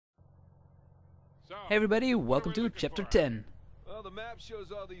Hey everybody, welcome to Chapter 10. Well, the map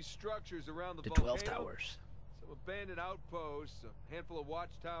shows all these structures around the The volcano. 12 Towers. Some abandoned outposts, a handful of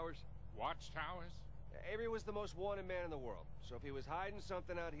watchtowers. Watchtowers? Avery was the most wanted man in the world, so if he was hiding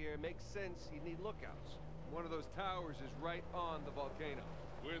something out here, it makes sense he'd need lookouts. One of those towers is right on the volcano.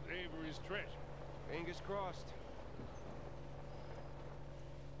 With Avery's treasure. Fingers crossed.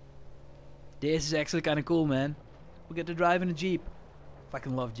 This is actually kind of cool, man. We get to drive in a Jeep.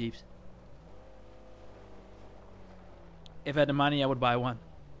 Fucking love Jeeps. If I had the money, I would buy one.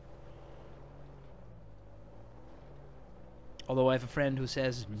 Although I have a friend who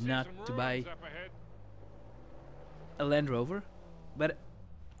says not to buy a Land Rover, but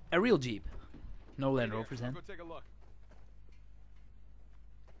a real Jeep. No Land Rovers then. Go take a look.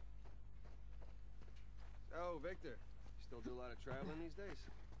 Oh, Victor, you still do a lot of traveling these days?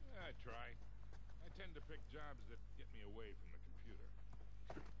 I try. I tend to pick jobs that get me away from the computer.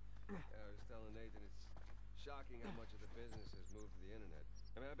 I was telling Nathan it's shocking how much of the business has moved to the internet.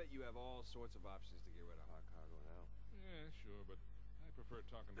 I mean, I bet you have all sorts of options to get rid of hot cargo now. Yeah, sure, but I prefer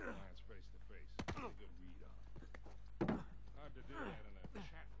talking to clients face to face. Get a good read on. Hard to do that in a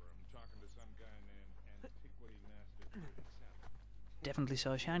chat room talking to some guy named Antiquity Master 37. Definitely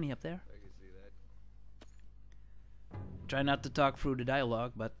saw a shiny up there. I can see that. Try not to talk through the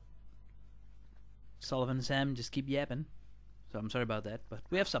dialogue, but Sullivan and Sam just keep yapping. So I'm sorry about that, but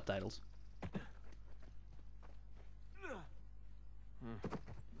we have subtitles.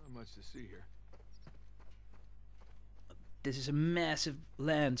 Not much to see here. This is a massive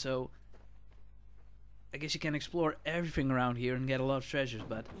land, so I guess you can explore everything around here and get a lot of treasures,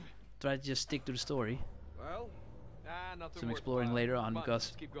 but try to just stick to the story. Well, Nothing Some worth exploring buying. later on Come on, because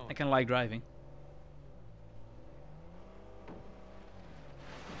let's keep going. I kind of like driving.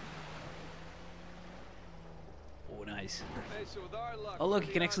 Oh, nice. Hey, so with our luck, Oh, look,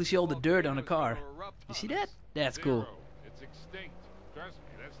 you can actually see all the dirt on the car. You see that? That's cool. Zero. It's extinct. Trust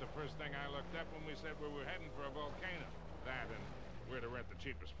me, that's the first thing I looked up when we said we were heading for a volcano. That and where to rent the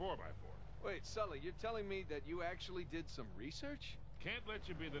cheapest 4x4. Wait, Sully, you're telling me that you actually did some research? Can't let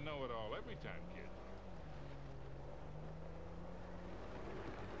you be the know-it-all every time, kid.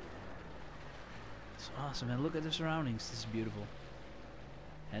 It's awesome, man. Look at the surroundings. This is beautiful.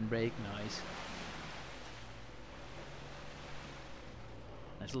 Handbrake, nice.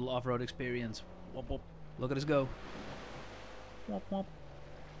 Nice little off-road experience. Whoop, whoop. Look at us go. Whoop, whoop.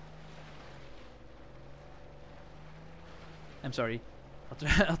 I'm sorry.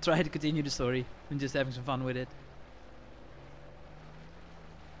 I'll try to continue the story. I'm just having some fun with it.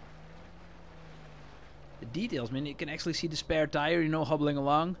 The details, man. You can actually see the spare tire, you know, hobbling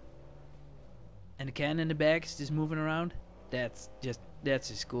along. And the can in the back is just moving around. That's just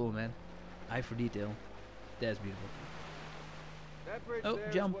cool, man. Eye for detail. That's beautiful. that bridge Oh,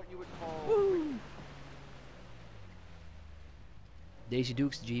 there jump. is what you would call... Woo! Daisy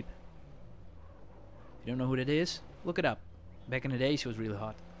Duke's Jeep. If you don't know who that is, look it up. Back in the day, she was really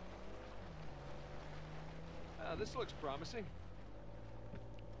hot. This looks promising.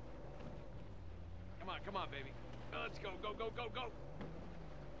 Come on, baby. Let's go, go, go, go, go.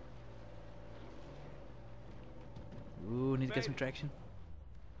 Ooh, need to get some traction.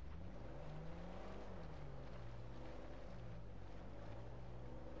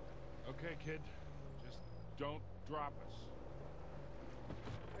 Okay, kid. Just don't drop us.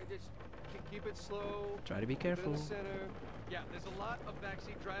 Hey, just keep it slow. Try to be Keep it in careful. the center. Yeah, there's a lot of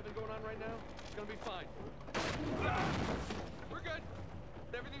backseat driving going on right now. It's gonna be fine. We're good.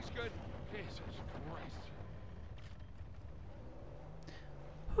 Everything's good. Jesus Christ.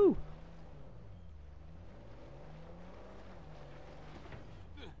 Whew.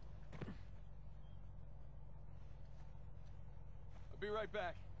 I'll be right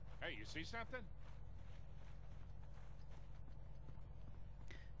back. Hey, you see something?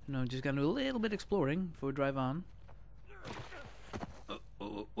 No, just gonna do a little bit exploring before we drive on. Oh,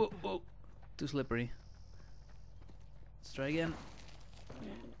 oh, oh, oh. Too slippery. Let's try again.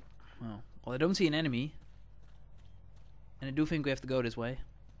 Oh, well, I don't see an enemy. And I do think we have to go this way.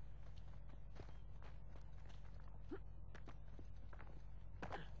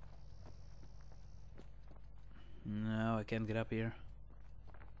 No, I can't get up here.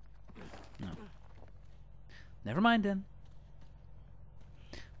 No. Never mind then.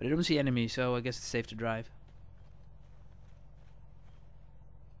 But I don't see enemies, so I guess it's safe to drive.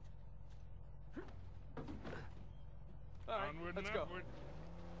 All right, Onward let's and go. upward.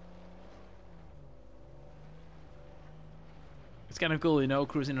 It's kind of cool, you know,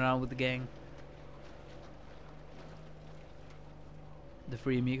 cruising around with the gang. The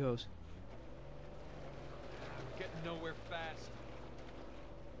three amigos. Getting nowhere fast.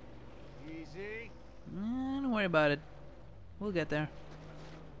 Easy. Don't worry about it. We'll get there.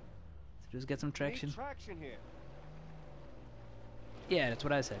 Just get some Need traction. traction here. Yeah, that's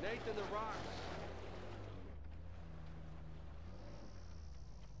what I said. Nathan, the rocks.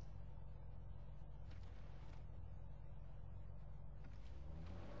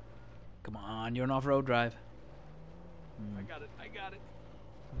 Come on, you're an off-road drive. I got it. I got it.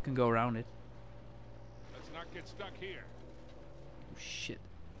 We can go around it. Let's not get stuck here. Oh, shit.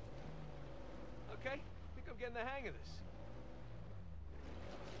 Okay. I think I'm getting the hang of this.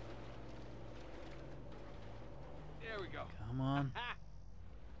 There we go. Come on. Ha!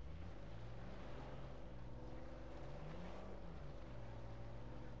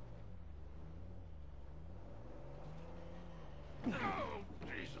 Oh,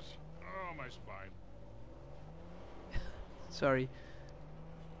 Jesus. Oh, my spine. Sorry.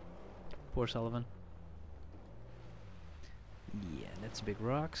 Poor Sullivan. Yeah, that's a big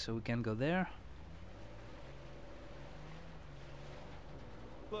rock, so we can't go there.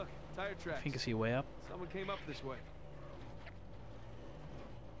 Look, tire I tracks. think I see a way up. Someone came up this way.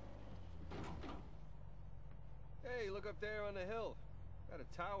 Hey, look up there on the hill. Got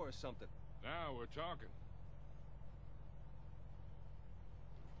a tower or something. Now we're talking.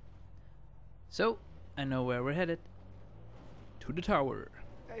 So, I know where we're headed. To the tower.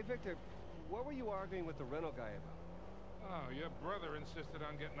 Hey, Victor, what were you arguing with the rental guy about? Oh, your brother insisted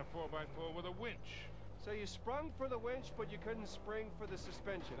on getting a 4x4 with a winch. So you sprung for the winch, but you couldn't spring for the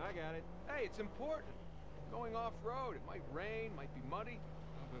suspension. I got it. Hey, it's important. Going off-road. It might rain, might be muddy.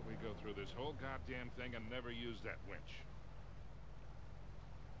 How about we go through this whole goddamn thing and never use that winch?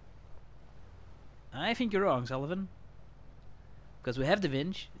 I think you're wrong, Sullivan. Because we have the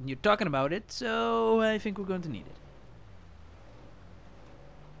winch, and you're talking about it, so I think we're going to need it.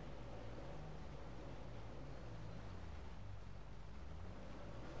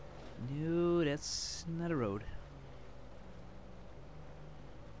 No, that's not a road.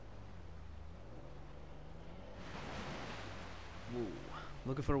 Whoa.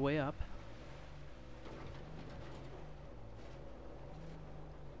 Looking for a way up.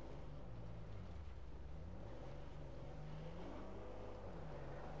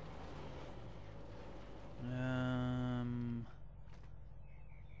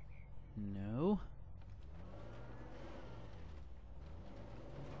 No.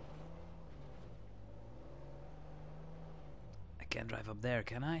 I can't drive up there,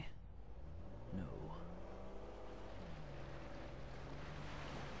 can I? No.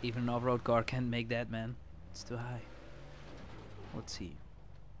 Even an off-road car can't make that, man. It's too high. Let's see.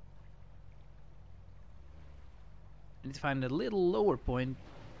 I need to find a little lower point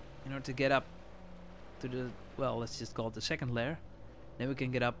in order to get up to the, well, let's just call it the second layer. Then we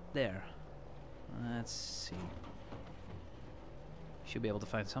can get up there. Let's see. Should be able to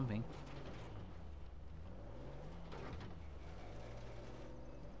find something.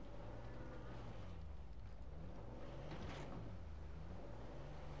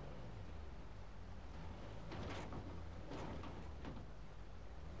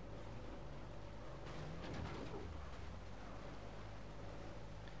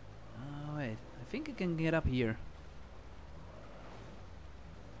 Oh wait, I think I can get up here.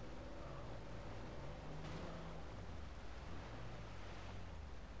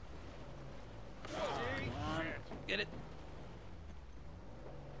 Get it.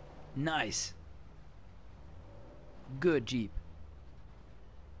 Nice. Good Jeep.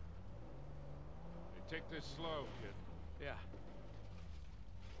 Hey, take this slow, kid. Yeah.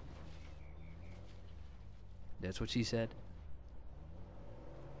 That's what she said.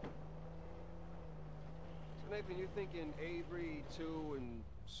 So Nathan, you're thinking Avery, too, and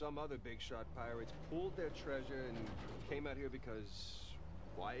some other big shot pirates pooled their treasure and came out here because...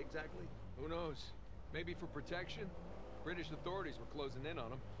 why exactly? Who knows? Maybe for protection? British authorities were closing in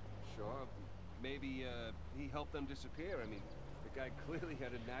on him. Sure. Maybe, he helped them disappear. I mean, the guy clearly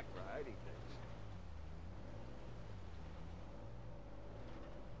had a knack for hiding things.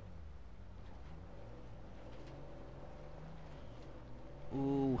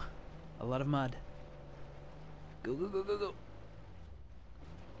 Ooh, a lot of mud. Go, go, go, go, go.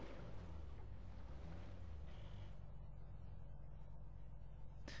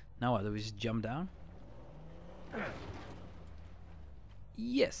 Now what, do we just jump down?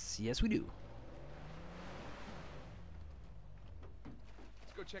 Yes, yes we do.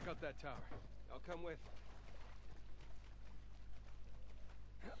 Let's go check out that tower. I'll come with.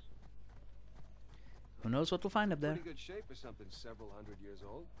 Who knows what we'll find up there? Pretty good shape for something several hundred years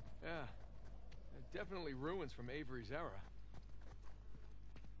old. Yeah. Definitely ruins from Avery's era.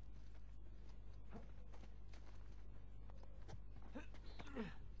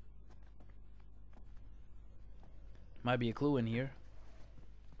 Might be a clue in here.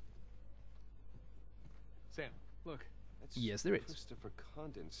 Sam, look. That's Yes, there is. Christopher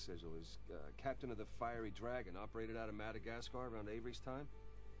Condon's sigil is captain of the Fiery Dragon, operated out of Madagascar around Avery's time.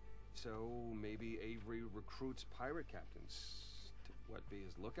 So maybe Avery recruits pirate captains to what, be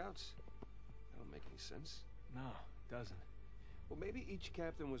his lookouts? That don't make any sense. No, it doesn't. Well, maybe each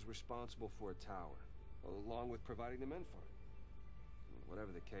captain was responsible for a tower, along with providing the men for it.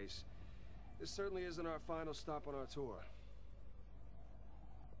 Whatever the case, this certainly isn't our final stop on our tour.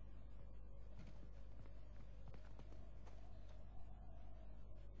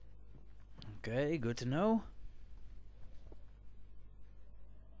 Okay, good to know.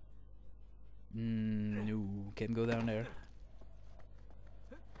 No, can't go down there.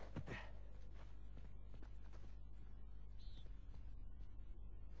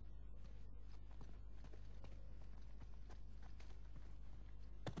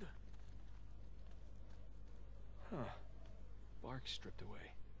 Huh. Bark stripped away.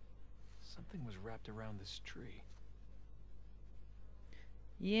 Something was wrapped around this tree.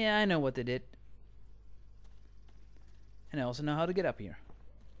 Yeah, I know what they did. And I also know how to get up here.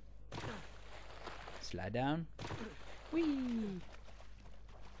 Slide down. Whee!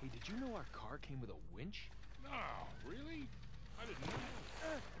 Hey, did you know our car came with a winch? No, really? I didn't know.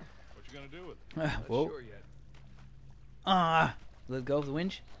 What you gonna do with it? Not Whoa. sure yet. Ah! Let go of the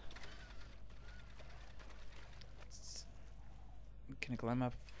winch. Can I climb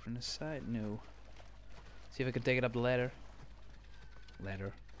up from the side? No. See if I can take it up the ladder.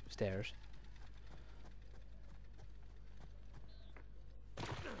 Ladder. Stairs.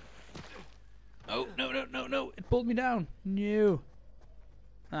 Oh, no, no, no, no. It pulled me down. No.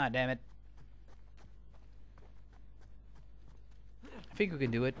 Ah, damn it. I think we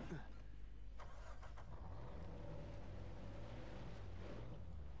can do it.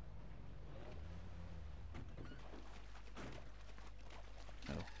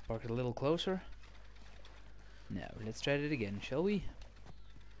 Oh, park it a little closer. Now, let's try it again, shall we?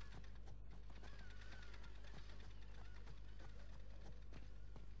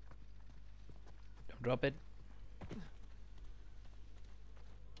 Don't drop it.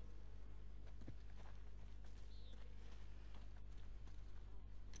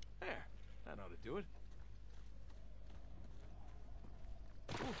 There. That ought to do it.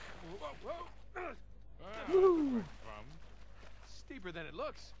 Whoa, whoa. Fun. Steeper than it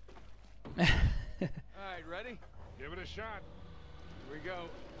looks. Alright, ready? Give it a shot. Here we go.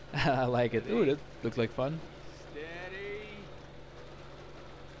 I like it. Ooh, that looks like fun. Steady.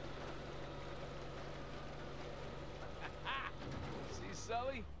 See,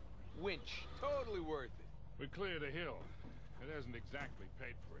 Sully? Winch. Totally worth it. We cleared a hill. It hasn't exactly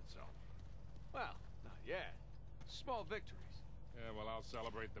paid for itself. Well, not yet. Small victories. Yeah, well, I'll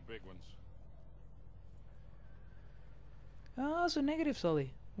celebrate the big ones. Oh, so negative,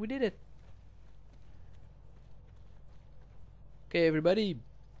 Sully. We did it. Okay, everybody.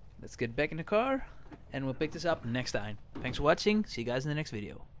 Let's get back in the car. And we'll pick this up next time. Thanks for watching. See you guys in the next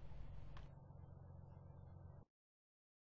video.